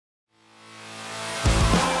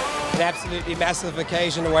An absolutely massive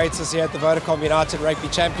occasion awaits us here at the Vodacom United Rugby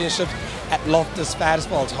Championship at Loftus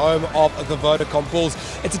Versfeld, home of the Vodacom Bulls.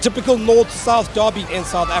 It's a typical North-South derby in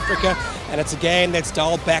South Africa, and it's a game that's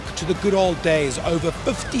dialed back to the good old days. Over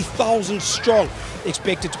 50,000 strong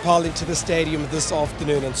expected to pile into the stadium this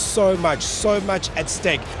afternoon, and so much at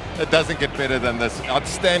stake. It doesn't get better than this.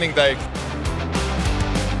 Outstanding day.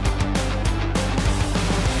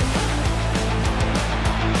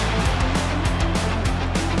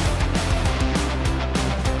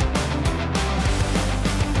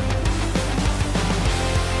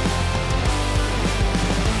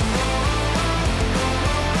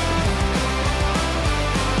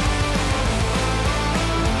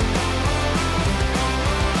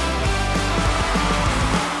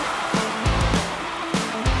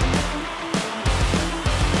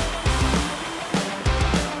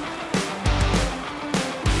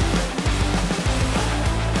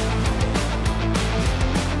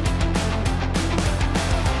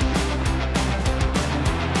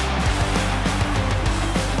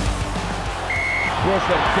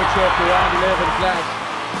 Versfeld kicks off the round 11 clash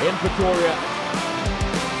in Pretoria.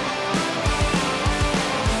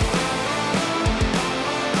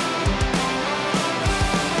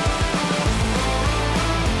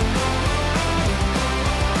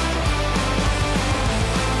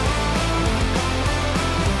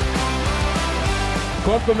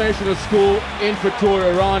 Confirmation of score in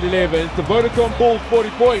Pretoria, round 11. The Vodacom Bulls 40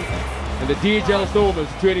 points and the DHL Stormers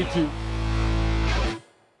 22.